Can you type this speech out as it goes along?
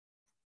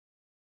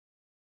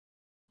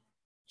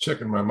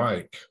Checking my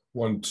mic.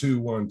 1 2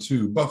 1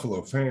 2.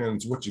 Buffalo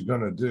fans, what you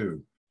gonna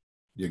do?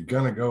 You're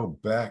gonna go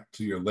back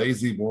to your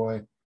lazy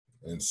boy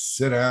and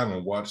sit down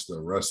and watch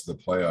the rest of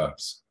the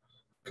playoffs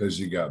because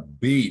you got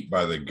beat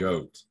by the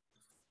GOAT.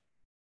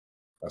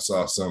 I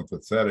saw some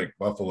pathetic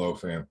Buffalo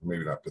fan,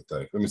 maybe not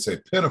pathetic, let me say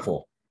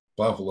pitiful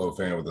Buffalo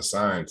fan with a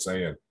sign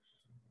saying,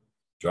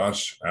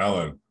 Josh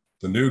Allen,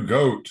 the new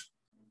GOAT,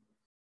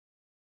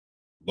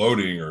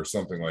 loading or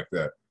something like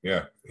that.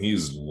 Yeah,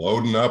 he's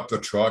loading up the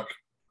truck,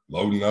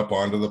 loading up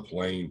onto the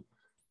plane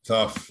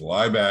to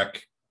fly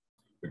back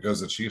because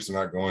the Chiefs are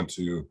not going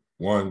to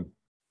 1,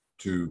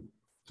 2,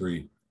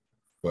 3,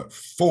 but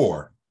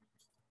 4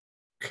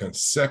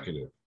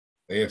 consecutive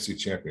AFC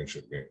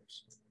championship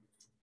games.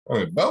 I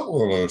mean,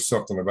 Buffalo knows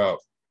something about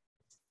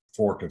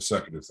 4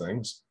 consecutive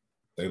things.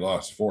 They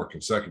lost 4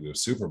 consecutive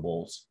Super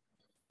Bowls.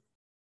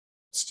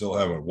 Still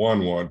haven't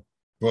won one,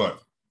 but,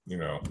 you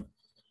know.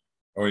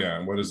 Oh, yeah,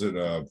 and what is it?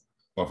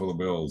 Buffalo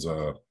Bills.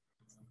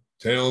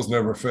 Tails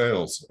never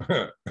fails,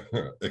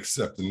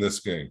 except in this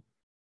game.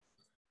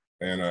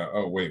 And,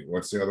 oh, wait,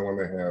 what's the other one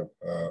they have?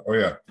 Oh,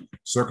 yeah,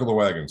 circle the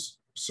wagons.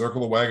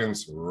 Circle the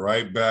wagons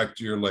right back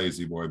to your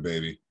lazy boy,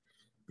 baby,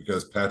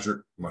 because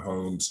Patrick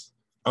Mahomes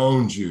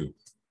owns you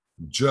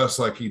just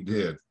like he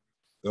did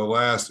the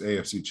last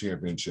AFC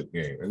championship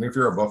game. And if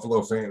you're a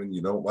Buffalo fan and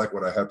you don't like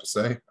what I have to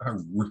say, I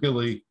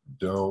really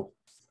don't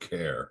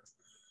care,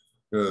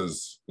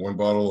 because one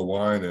bottle of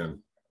wine and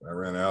I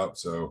ran out,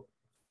 so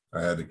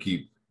I had to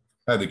keep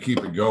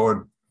it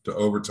going to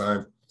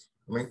overtime.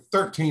 I mean,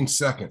 13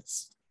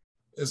 seconds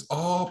is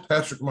all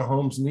Patrick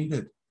Mahomes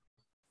needed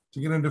to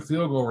get into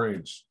field goal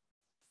range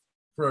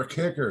for a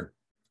kicker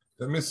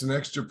that missed an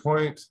extra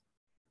point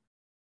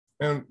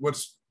and what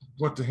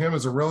to him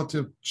is a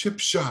relative chip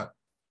shot.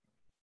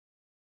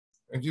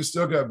 And you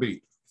still got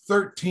beat.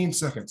 13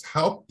 seconds.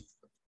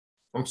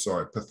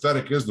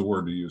 Pathetic is the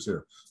word to use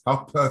here. How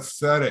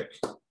pathetic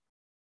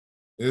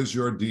is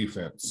your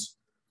defense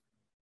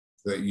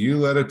that you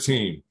let a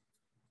team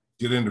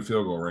get into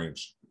field goal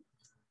range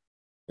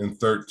in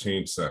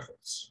 13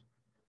 seconds?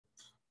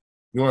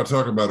 You want to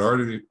talk about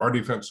our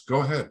defense?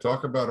 Go ahead.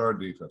 Talk about our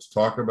defense.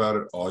 Talk about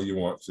it all you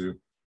want to.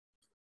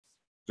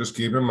 Just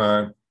keep in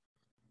mind,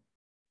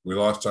 we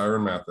lost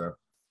Tyrann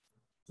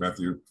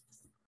Mathieu.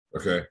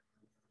 Okay.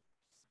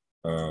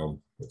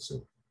 Let's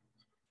see.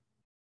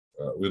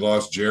 We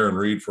lost Jaron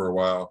Reed for a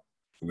while.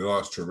 We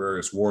lost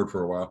Travarius Ward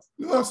for a while.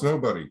 We lost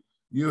nobody.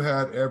 You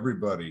had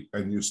everybody,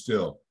 and you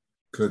still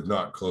could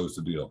not close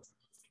the deal.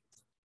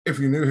 If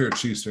you're new here,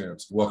 Chiefs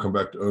fans, welcome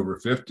back to Over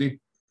 50.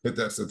 Hit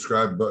that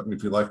subscribe button.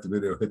 If you like the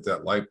video, hit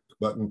that like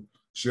button.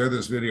 Share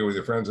this video with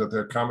your friends out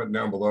there. Comment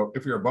down below.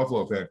 If you're a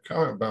Buffalo fan,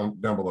 comment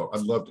down below.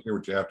 I'd love to hear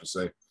what you have to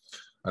say.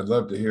 I'd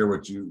love to hear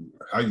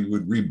how you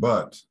would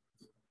rebut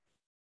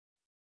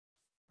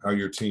how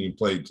your team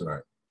played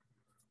tonight.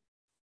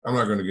 I'm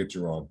not going to get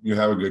you wrong. You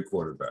have a good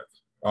quarterback.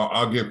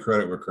 I'll give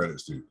credit where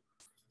credit's due.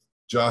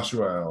 Josh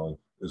Allen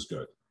is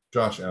good.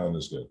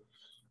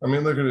 I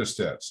mean, look at his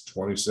stats.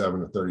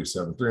 27 to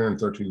 37,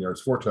 313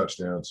 yards, 4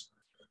 touchdowns,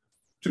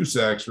 2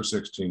 sacks for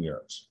 16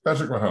 yards.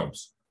 Patrick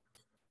Mahomes,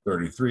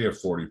 33 of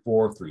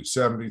 44,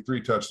 370,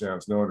 3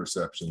 touchdowns, no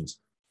interceptions,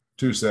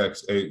 2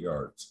 sacks, 8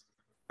 yards.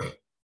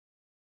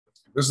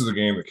 This is a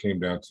game that came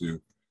down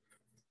to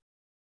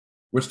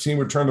which team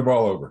would turn the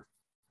ball over.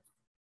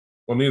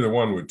 Well, neither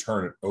one would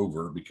turn it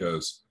over,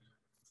 because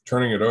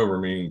turning it over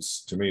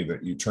means to me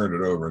that you turned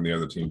it over and the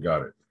other team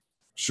got it.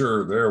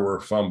 Sure, there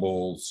were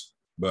fumbles,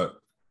 but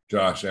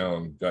Josh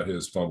Allen got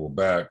his fumble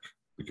back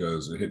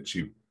because it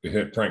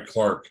hit Frank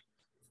Clark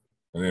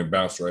and then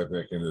bounced right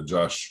back into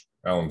Josh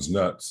Allen's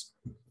nuts.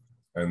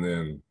 And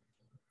then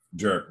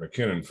Jerick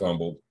McKinnon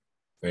fumbled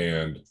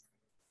and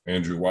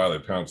Andrew Wiley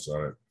pounced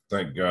on it.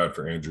 Thank God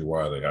for Andrew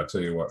Wiley. I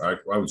tell you what,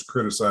 I was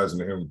criticizing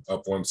him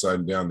up one side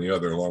and down the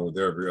other, along with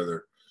every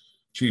other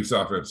Chiefs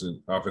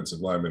offensive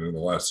lineman in the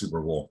last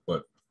Super Bowl.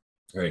 But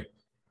hey,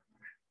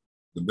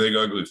 the big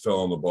ugly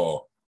fell on the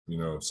ball. You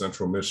know,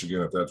 Central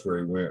Michigan, if that's where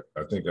he went,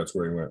 I think that's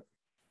where he went.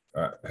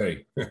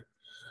 Hey,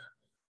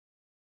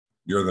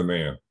 you're the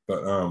man.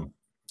 But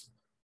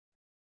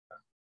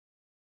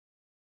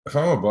if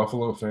I'm a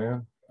Buffalo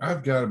fan,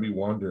 I've got to be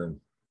wondering,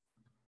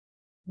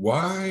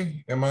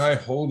 why am I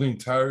holding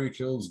Tyreek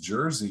Hill's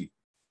jersey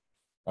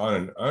on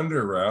an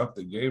under route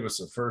that gave us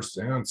a first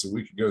down so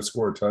we could go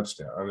score a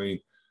touchdown? I mean,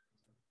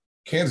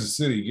 Kansas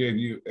City gave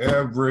you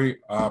every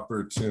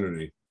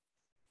opportunity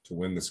to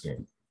win this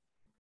game.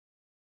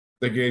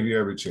 They gave you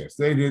every chance.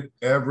 They did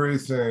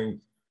everything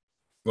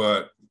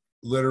but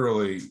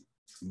literally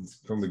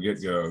from the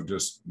get-go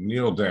just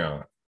kneel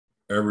down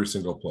every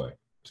single play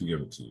to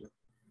give it to you.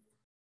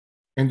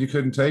 And you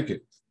couldn't take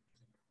it.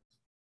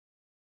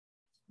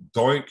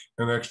 Doink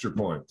an extra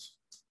point.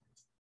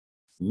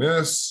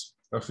 Miss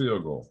a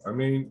field goal. I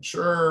mean,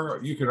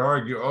 sure, you could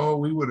argue, oh,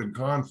 we would have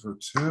gone for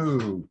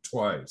 2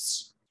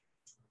 twice.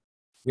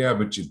 Yeah,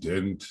 but you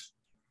didn't.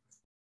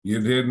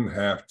 You didn't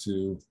have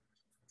to.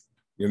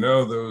 You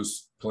know,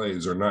 those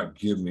plays are not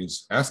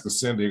give-me's. Ask the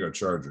San Diego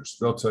Chargers.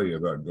 They'll tell you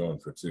about going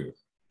for 2.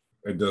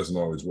 it doesn't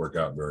always work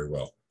out very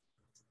well.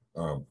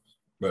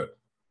 But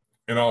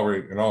in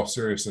all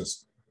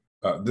seriousness,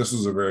 this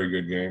was a very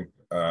good game.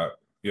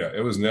 Yeah,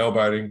 it was nail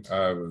biting.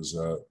 I was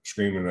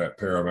screaming at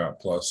Paramount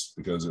Plus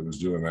because it was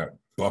doing that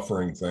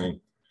buffering thing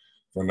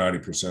for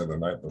 90% of the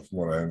night. But from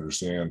what I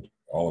understand,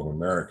 all of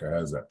America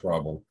has that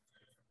problem.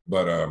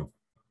 But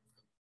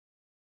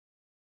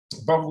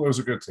Buffalo is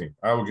a good team.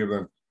 I will give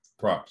them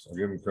props. I'll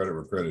give them credit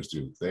where credit's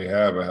due. They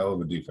have a hell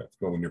of a defense.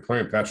 But when you're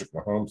playing Patrick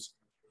Mahomes,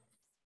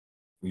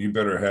 you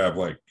better have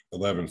like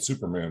 11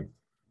 Supermen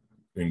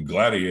in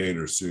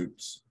gladiator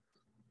suits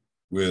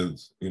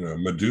with,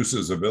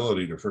 Medusa's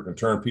ability to freaking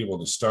turn people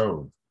to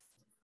stone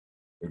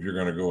if you're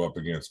going to go up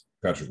against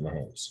Patrick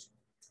Mahomes.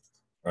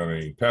 I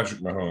mean,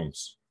 Patrick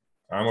Mahomes,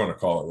 I'm going to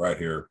call it right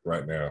here,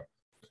 right now.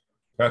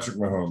 Patrick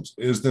Mahomes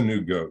is the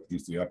new GOAT.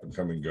 He's the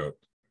up-and-coming GOAT.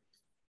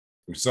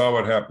 We saw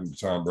what happened to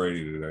Tom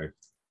Brady today.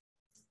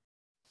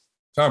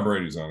 Tom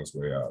Brady's on his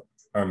way out.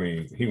 I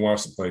mean, he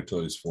wants to play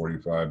till he's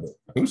 45, but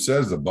who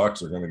says the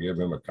Bucs are going to give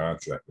him a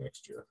contract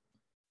next year?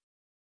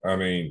 I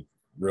mean,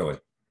 really.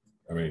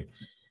 I mean,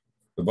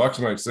 the Bucs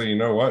might say, you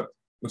know what?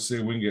 Let's see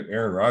if we can get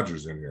Aaron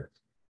Rodgers in here.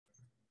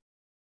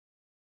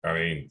 I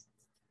mean,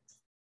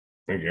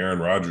 I think Aaron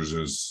Rodgers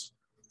is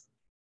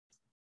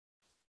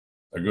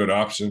a good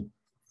option,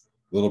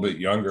 a little bit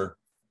younger,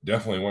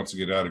 definitely wants to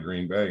get out of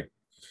Green Bay.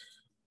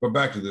 But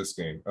back to this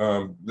game.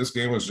 This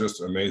game was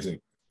just amazing.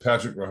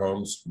 Patrick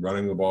Mahomes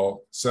running the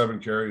ball, 7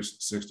 carries,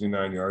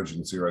 69 yards. You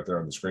can see right there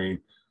on the screen.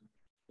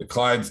 The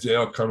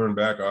Clydesdale coming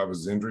back off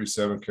his injury,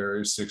 7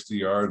 carries, 60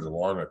 yards,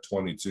 along at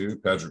 22.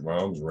 Patrick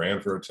Mahomes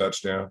ran for a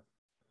touchdown.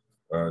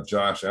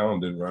 Josh Allen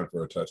didn't run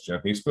for a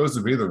touchdown. He's supposed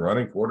to be the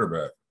running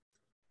quarterback.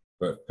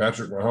 But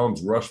Patrick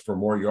Mahomes rushed for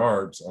more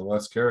yards on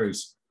less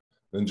carries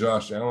than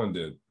Josh Allen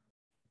did.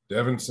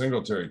 Devin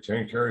Singletary,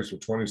 10 carries for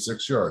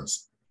 26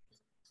 yards.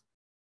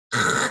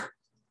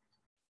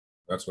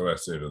 That's what I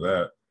say to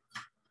that.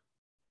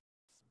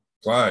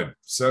 Clyde,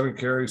 7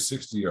 carries,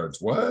 60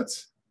 yards. What?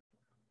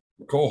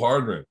 Cole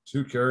Hardman,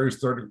 2 carries,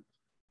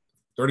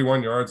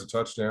 31 yards, a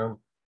touchdown.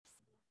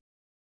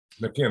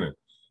 McKinnon,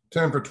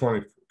 10 for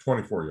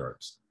 24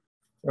 yards.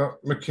 Well,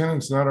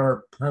 McKinnon's not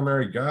our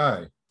primary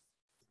guy.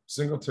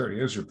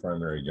 Singletary is your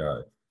primary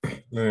guy.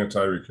 And then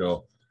Tyreek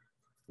Hill,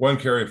 1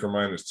 carry for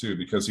 -2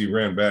 because he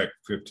ran back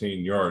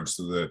 15 yards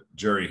so that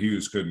Jerry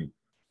Hughes couldn't,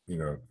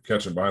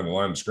 catch him behind the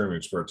line of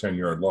scrimmage for a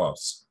 10-yard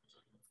loss.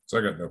 So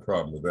I got no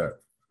problem with that.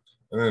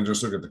 And then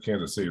just look at the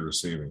Kansas City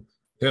receiving.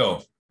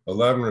 Hill,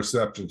 11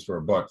 receptions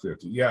for $150.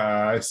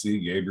 Yeah, I see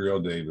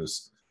Gabriel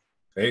Davis.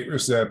 8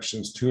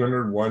 receptions,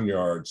 201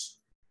 yards,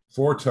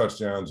 4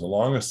 touchdowns,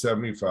 along a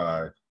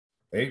 75,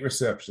 8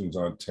 receptions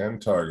on 10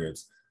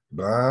 targets,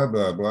 blah,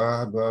 blah,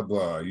 blah, blah,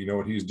 blah. You know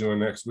what he's doing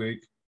next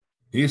week?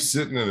 He's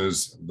sitting in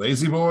his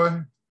lazy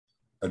boy,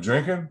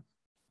 drinking.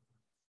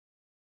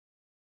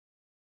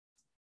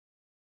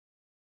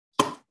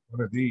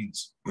 One of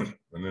these, and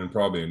then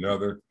probably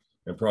another,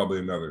 and probably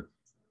another.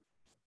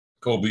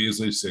 Cole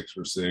Beasley, 6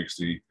 for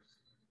 60.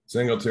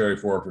 Singletary,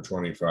 4 for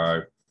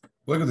 25.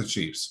 Look at the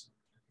Chiefs.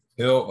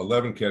 Hill,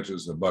 11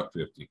 catches,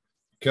 $150.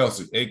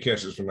 Kelsey, 8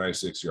 catches for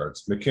 96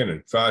 yards.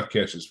 McKinnon, 5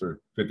 catches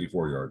for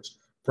 54 yards.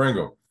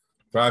 Pringle,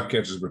 5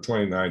 catches for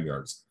 29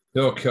 yards.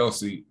 Hill,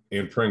 Kelsey,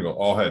 and Pringle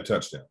all had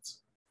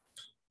touchdowns.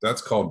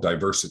 That's called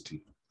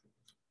diversity.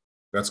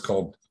 That's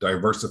called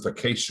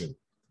diversification.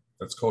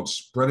 That's called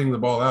spreading the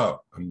ball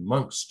out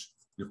amongst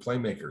your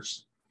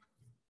playmakers.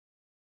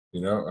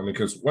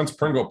 Because once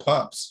Pringle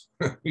pops,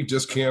 he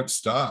just can't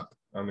stop.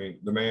 I mean,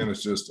 the man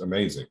is just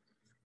amazing.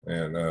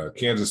 And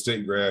Kansas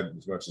State grad,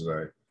 as much as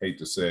I hate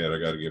to say it, I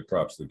got to give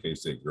props to the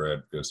K-State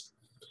grad because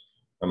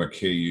I'm a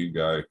KU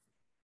guy,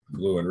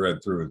 blue and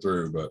red through and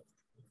through. But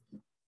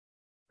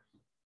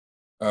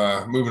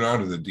moving on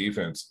to the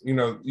defense,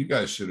 you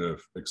guys should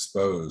have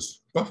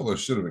Buffalo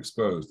should have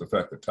exposed the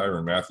fact that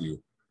Tyrann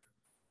Mathieu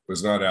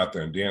was not out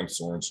there and Dan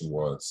Sorensen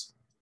was.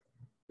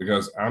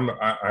 Because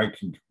I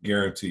can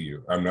guarantee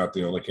you, I'm not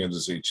the only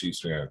Kansas City Chiefs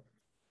fan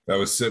that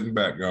was sitting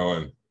back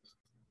going,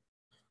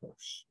 oh,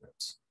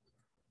 shit.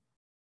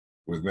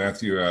 With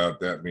Mathieu out,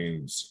 that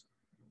means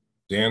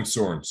Dan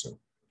Sorensen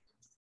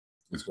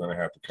is going to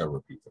have to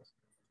cover people.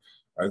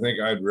 I think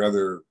I'd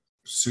rather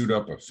suit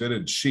up a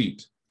fitted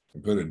sheet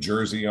and put a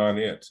jersey on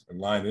it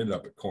and line it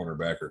up at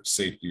cornerback or at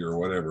safety or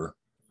whatever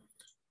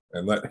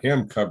and let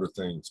him cover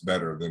things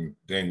better than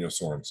Daniel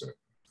Sorensen.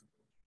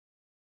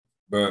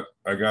 But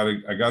I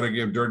gotta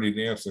give Dirty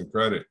Dan some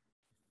credit.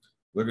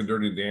 Look at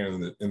Dirty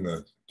Dan in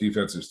the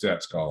defensive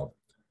stats column.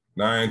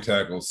 9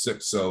 tackles,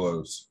 6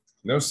 solos,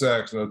 no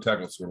sacks, no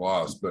tackles for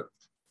loss. But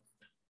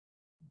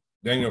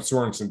Daniel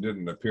Sorensen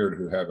didn't appear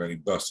to have any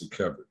busted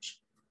coverage.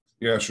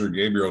 Yeah, sure,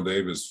 Gabriel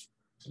Davis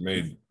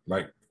made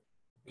Mike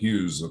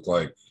Hughes look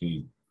like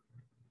he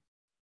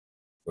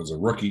was a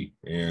rookie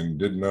and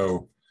didn't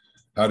know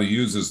how to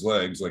use his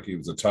legs, like he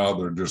was a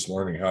toddler just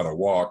learning how to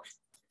walk,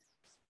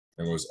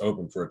 and was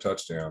open for a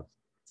touchdown.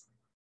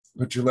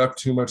 But you left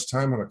too much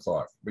time on the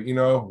clock. But,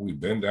 we've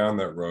been down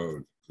that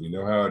road. You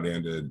know how it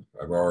ended.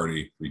 I've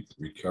already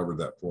recovered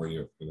that for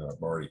you.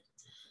 I've already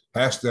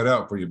hash that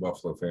out for you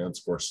Buffalo fans.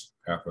 Of course,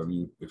 half of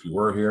you, if you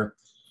were here,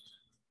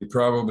 you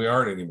probably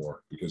aren't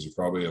anymore because you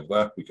probably have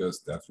left,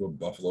 because that's what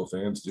Buffalo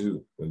fans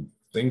do. When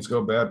things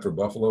go bad for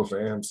Buffalo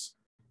fans,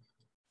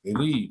 they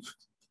leave.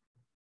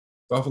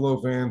 Buffalo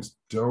fans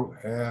don't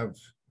have,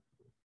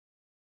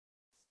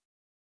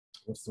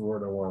 what's the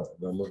word I want?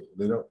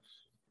 They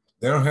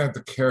don't have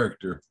the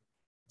character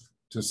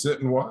to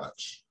sit and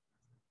watch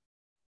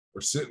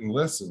or sit and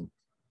listen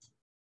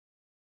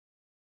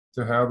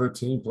to how their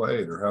team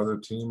played or how their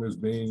team is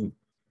being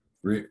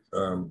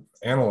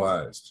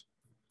analyzed.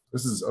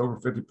 This is over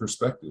 50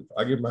 perspective.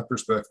 I give my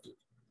perspective.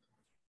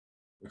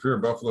 If you're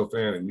a Buffalo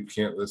fan and you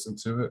can't listen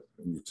to it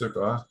and you took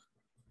off,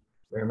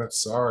 man, that's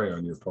sorry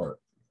on your part.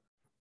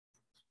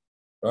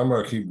 I'm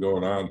going to keep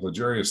going on.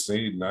 L'Jarius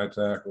Sneed, 9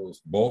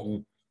 tackles.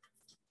 Bolton,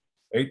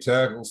 8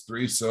 tackles,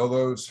 3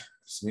 solos.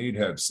 Sneed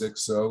had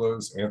 6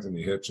 solos.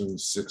 Anthony Hitchens,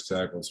 6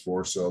 tackles,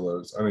 4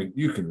 solos. I mean,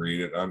 you can read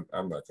it. I'm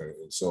not going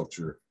to insult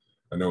your.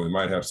 I know we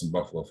might have some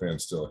Buffalo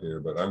fans still here,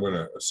 but I'm going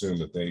to assume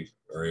that they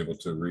are able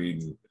to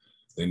read and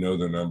they know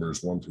their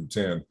numbers 1 through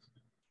 10.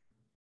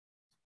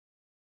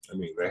 I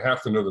mean, they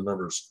have to know the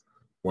numbers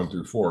 1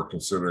 through 4,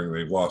 considering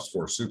they've lost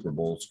 4 Super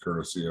Bowls,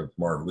 courtesy of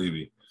Marv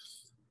Levy.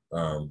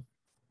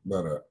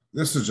 But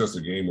this is just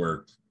a game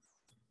where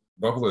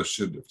Buffalo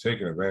should have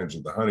taken advantage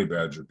of the Honey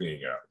Badger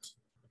being out.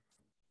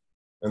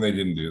 And they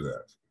didn't do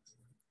that.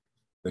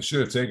 They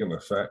should have taken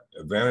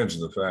advantage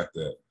of the fact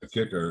that the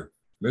kicker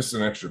missed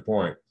an extra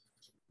point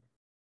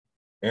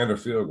and a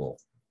field goal.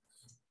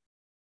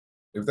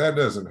 If that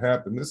doesn't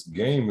happen, this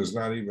game is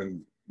not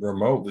even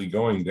remotely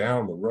going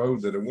down the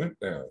road that it went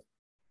down.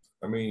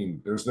 I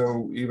mean, there's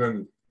no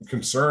even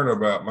concern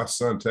about. My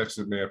son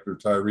texted me after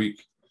Tyreek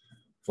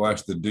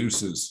flashed the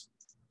deuces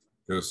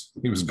because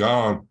he was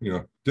gone,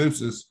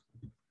 deuces,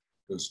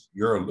 because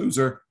you're a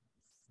loser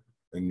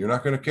and you're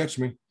not going to catch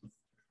me. I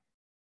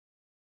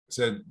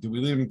said, did we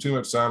leave him too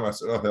much time? I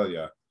said, oh, hell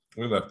yeah,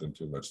 we left him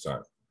too much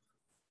time.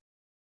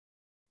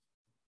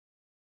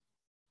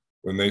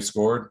 When they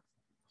scored,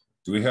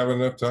 do we have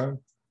enough time?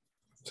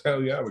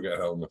 Hell yeah, we got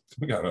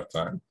enough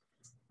time.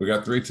 We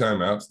got 3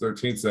 timeouts,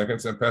 13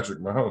 seconds, and Patrick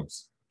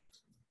Mahomes.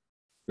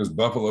 Because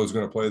Buffalo is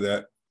going to play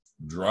that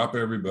drop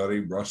everybody,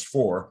 rush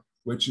 4,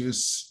 which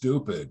is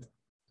stupid.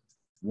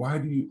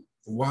 Why?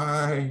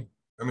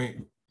 I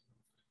mean,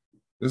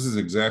 this is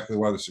exactly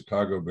why the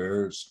Chicago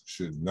Bears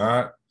should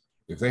not,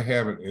 if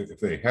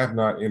they have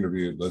not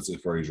interviewed Leslie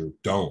Frazier,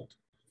 don't.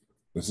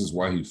 This is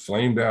why he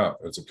flamed out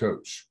as a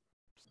coach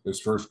his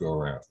first go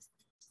around.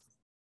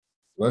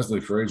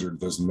 Leslie Frazier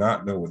does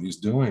not know what he's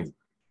doing.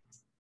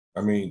 I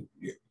mean,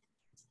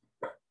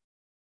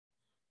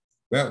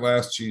 that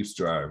last Chiefs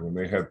drive when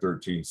they had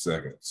 13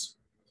 seconds,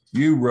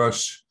 you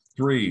rush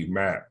 3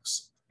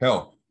 max.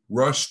 Hell,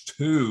 rush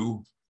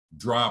 2,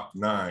 drop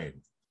 9.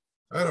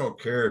 I don't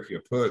care if you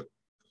put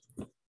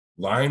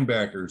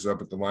linebackers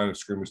up at the line of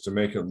scrimmage to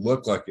make it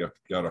look like you've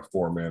got a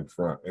 4-man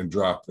front and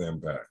drop them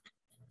back.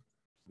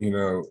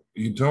 You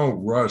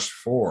don't rush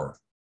 4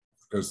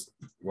 because,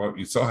 well,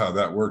 you saw how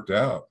that worked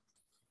out.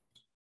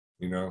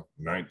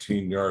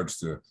 19 yards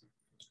to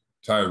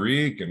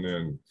Tyreek, and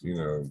then,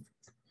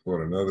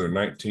 another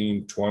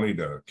 19, 20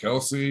 to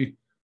Kelsey.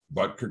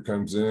 Butker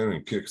comes in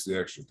and kicks the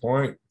extra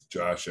point.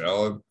 Josh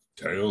Allen,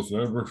 tails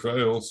never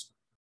fails.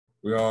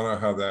 We all know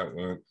how that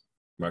went. I'm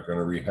not going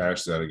to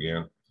rehash that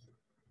again.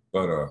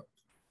 But,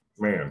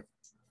 man,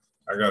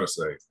 I got to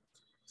say,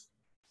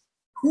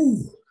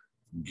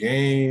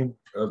 game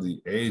of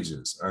the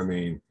ages. I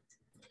mean,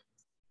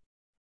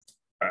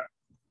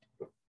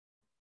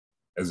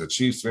 as a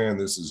Chiefs fan,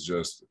 this is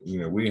just,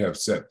 we have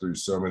sat through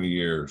so many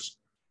years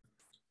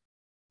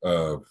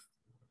of,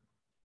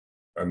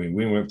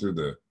 we went through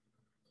the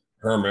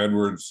Herm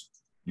Edwards,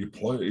 you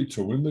play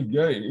to win the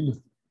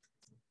game.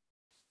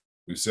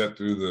 We sat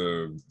through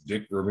the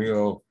Dick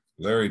Vermeil,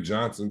 Larry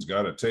Johnson's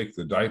got to take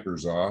the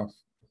diapers off.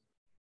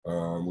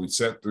 We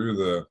sat through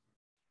the,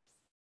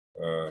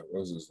 what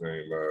was his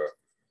name?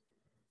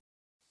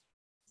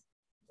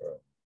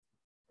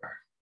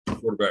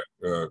 Quarterback,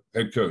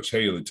 head coach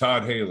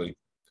Todd Haley,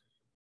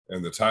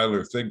 and the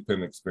Tyler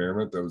Thigpen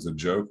experiment. That was a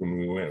joke when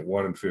we went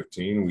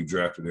 1-15 and we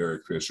drafted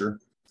Eric Fisher.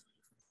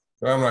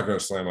 But I'm not going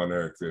to slam on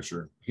Eric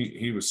Fisher.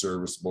 He was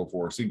serviceable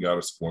for us. He got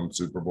us 1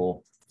 Super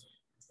Bowl.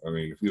 I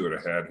mean, if you would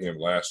have had him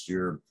last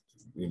year,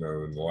 in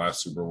the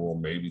last Super Bowl,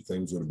 maybe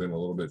things would have been a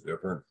little bit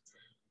different.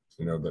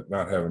 But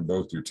not having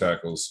both your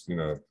tackles,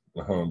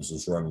 Mahomes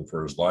was running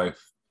for his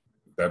life.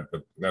 But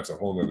that's a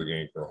whole nother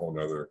game for a whole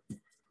nother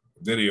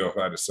video if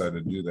I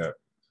decided to do that.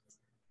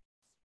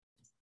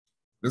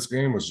 This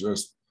game was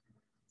just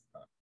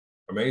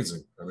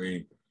amazing. I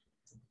mean,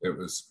 it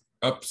was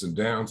ups and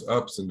downs,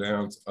 ups and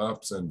downs,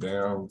 ups and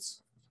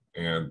downs.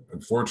 And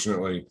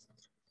unfortunately,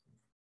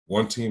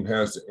 one team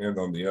has to end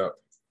on the up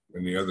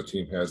and the other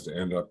team has to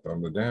end up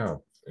on the down.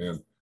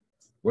 And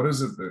what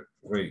is it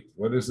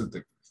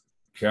that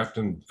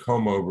Captain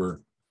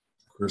Comeover,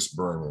 Chris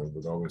Berman,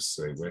 would always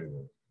say? Wait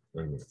a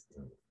minute.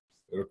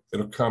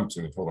 It'll come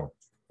to me. Hold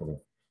on.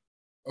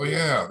 Oh,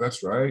 yeah,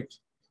 that's right.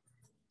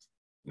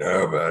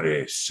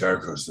 Nobody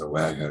circles the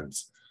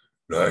wagons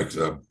like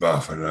the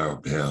Buffalo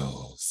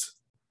Bills.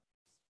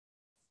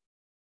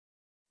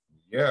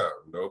 Yeah,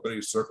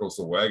 nobody circles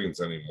the wagons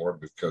anymore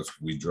because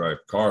we drive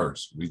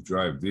cars, we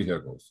drive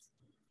vehicles.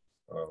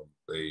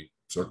 They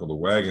circle the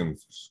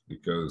wagons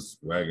because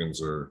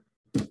wagons are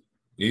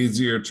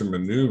easier to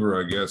maneuver,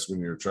 I guess, when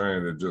you're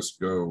trying to just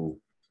go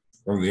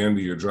from the end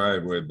of your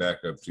driveway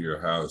back up to your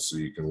house so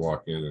you can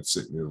walk in and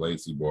sit in your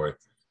lazy boy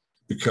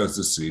because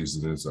the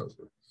season is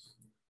over.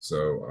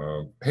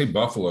 So, hey,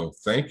 Buffalo,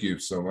 thank you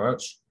so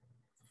much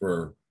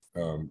for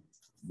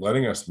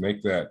letting us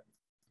make that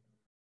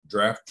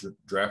draft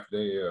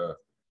day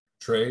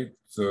trade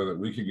so that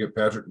we could get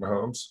Patrick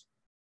Mahomes.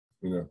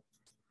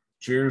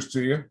 Cheers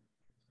to you.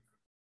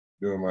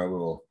 Doing my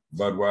little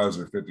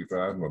Budweiser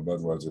 55, my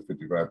Budweiser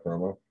 55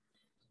 promo.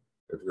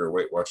 If you're a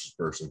Weight Watchers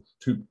person,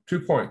 two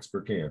points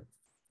per can.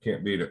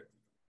 Can't beat it.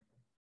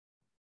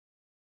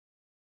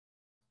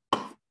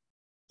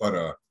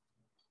 But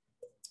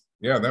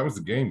yeah, that was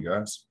the game,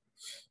 guys.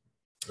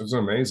 It was an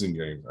amazing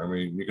game. I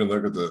mean, you can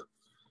look at the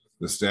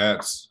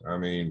stats. I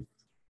mean,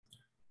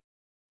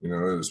 it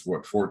was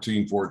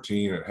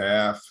 14-14 at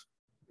half,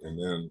 and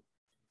then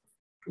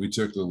we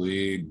took the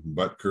lead.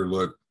 Butker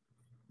looked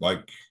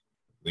like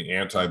the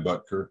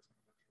anti-Butker.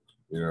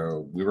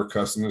 We were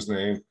cussing his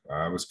name.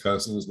 I was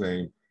cussing his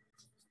name.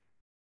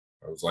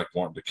 I was like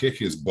wanting to kick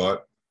his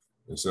butt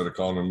instead of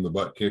calling him the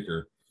butt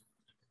kicker.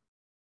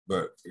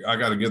 But I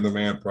got to give the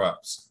man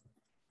props.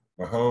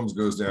 Mahomes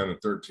goes down in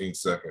 13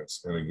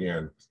 seconds. And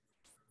again,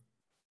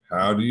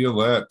 how do you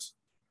let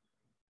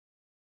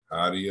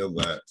a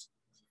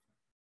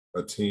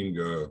team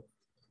go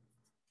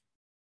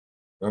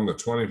on the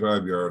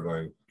 25-yard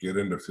line, get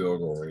into field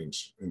goal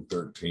range in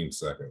 13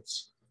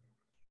 seconds?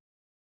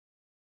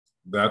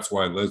 That's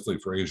why Leslie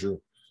Frazier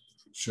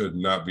should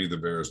not be the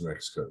Bears'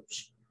 next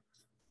coach.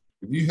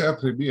 If you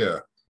happen to be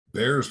a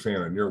Bears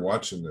fan and you're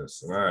watching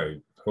this, and I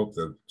hope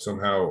that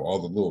somehow all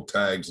the little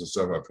tags and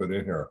stuff I put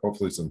in here,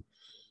 hopefully some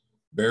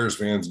Bears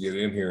fans get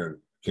in here and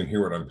can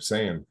hear what I'm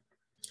saying.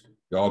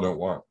 Y'all don't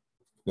want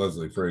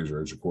Leslie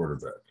Frazier as your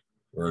quarterback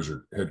or as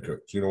your head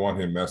coach. You don't want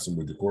him messing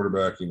with your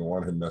quarterback. You don't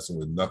want him messing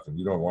with nothing.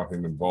 You don't want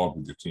him involved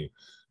with your team.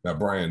 Now,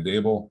 Brian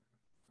Dable,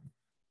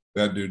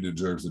 that dude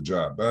deserves the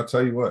job. But I'll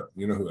tell you what,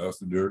 you know who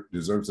else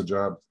deserves the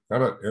job? How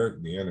about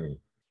Eric Bieniemy,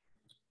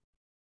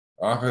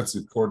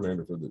 offensive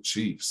coordinator for the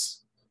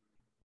Chiefs?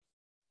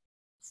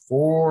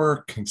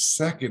 4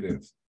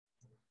 consecutive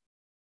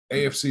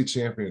AFC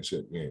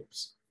championship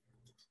games.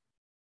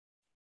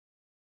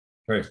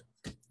 Hey,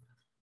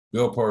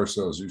 Bill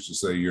Parcells used to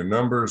say, your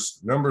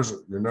numbers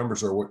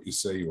are what you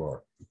say you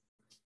are.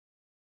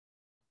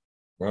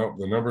 Well,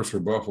 the numbers for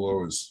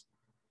Buffalo is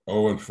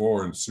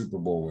 0-4 in Super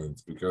Bowl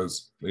wins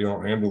because they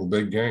don't handle the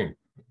big game.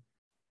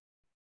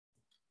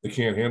 They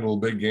can't handle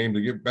the big game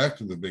to get back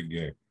to the big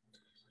game.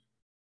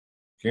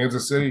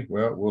 Kansas City,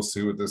 well, we'll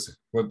see what this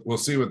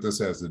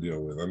has to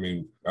deal with. I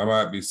mean, I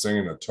might be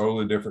singing a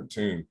totally different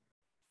tune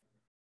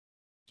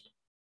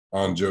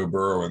on Joe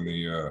Burrow and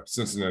the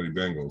Cincinnati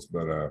Bengals,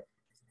 but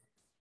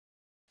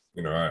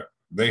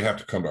they have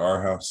to come to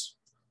our house.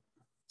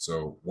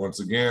 So once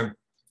again,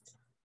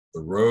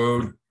 the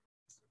road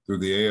through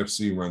the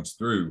AFC runs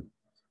through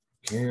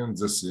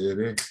Kansas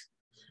City.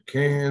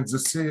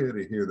 Kansas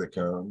City, here they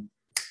come.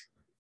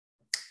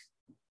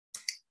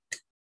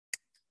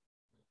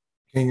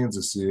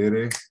 Kansas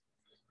City,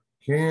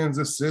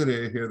 Kansas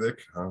City, here they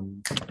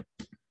come.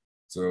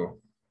 So,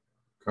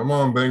 come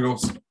on,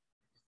 Bengals.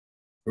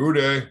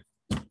 Hoo-day.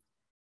 Come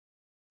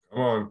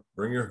on,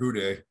 bring your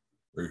hoo-day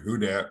or your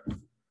hoo-dat.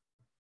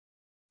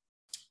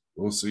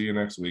 We'll see you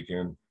next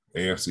weekend.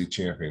 AFC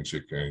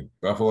Championship game.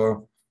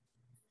 Buffalo,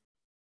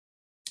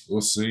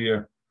 we'll see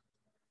you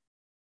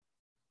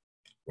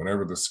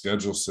whenever the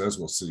schedule says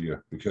we'll see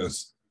you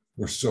because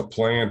we're still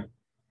playing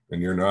and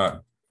you're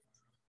not.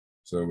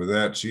 So with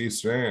that,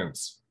 Chiefs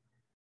fans,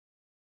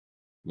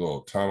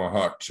 little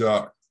tomahawk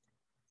chop,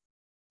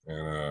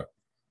 and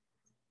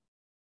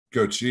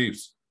go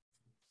Chiefs.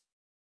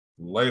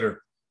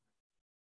 Later.